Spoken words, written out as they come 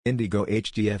IndiGo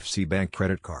HDFC Bank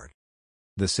Credit Card.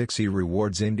 The 6E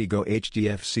Rewards IndiGo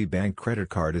HDFC Bank Credit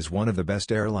Card is one of the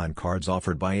best airline cards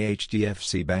offered by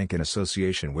HDFC Bank in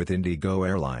association with IndiGo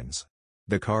Airlines.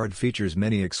 The card features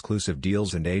many exclusive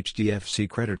deals and HDFC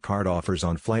credit card offers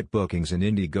on flight bookings in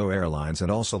IndiGo Airlines and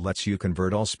also lets you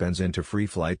convert all spends into free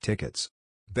flight tickets.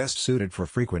 Best suited for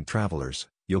frequent travelers,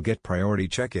 you'll get priority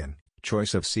check-in,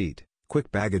 choice of seat,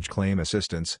 quick baggage claim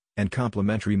assistance, and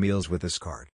complimentary meals with this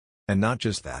card. And not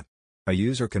just that. A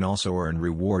user can also earn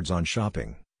rewards on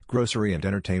shopping, grocery and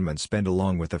entertainment spend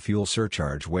along with a fuel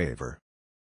surcharge waiver.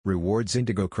 Rewards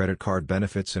IndiGo credit card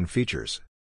benefits and features.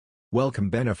 Welcome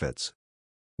benefits.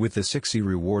 With the 6E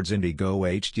Rewards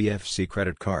IndiGo HDFC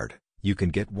credit card, you can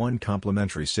get one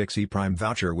complimentary 6E Prime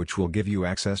voucher which will give you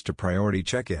access to priority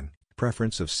check-in,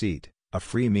 preference of seat, a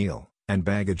free meal, and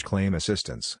baggage claim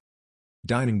assistance.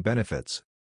 Dining benefits.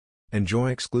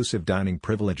 Enjoy exclusive dining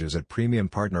privileges at premium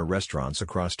partner restaurants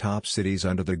across top cities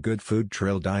under the Good Food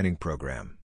Trail dining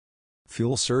program.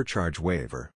 Fuel surcharge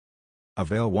waiver.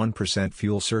 Avail 1%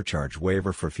 fuel surcharge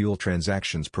waiver for fuel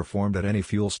transactions performed at any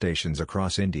fuel stations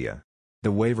across India.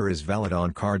 The waiver is valid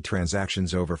on card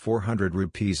transactions over 400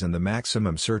 rupees and the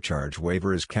maximum surcharge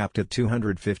waiver is capped at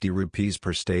 250 rupees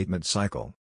per statement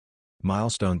cycle.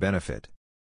 Milestone benefit.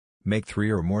 Make 3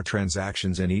 or more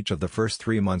transactions in each of the first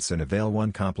 3 months and avail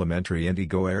one complimentary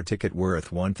IndiGo air ticket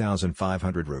worth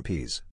 1,500 rupees.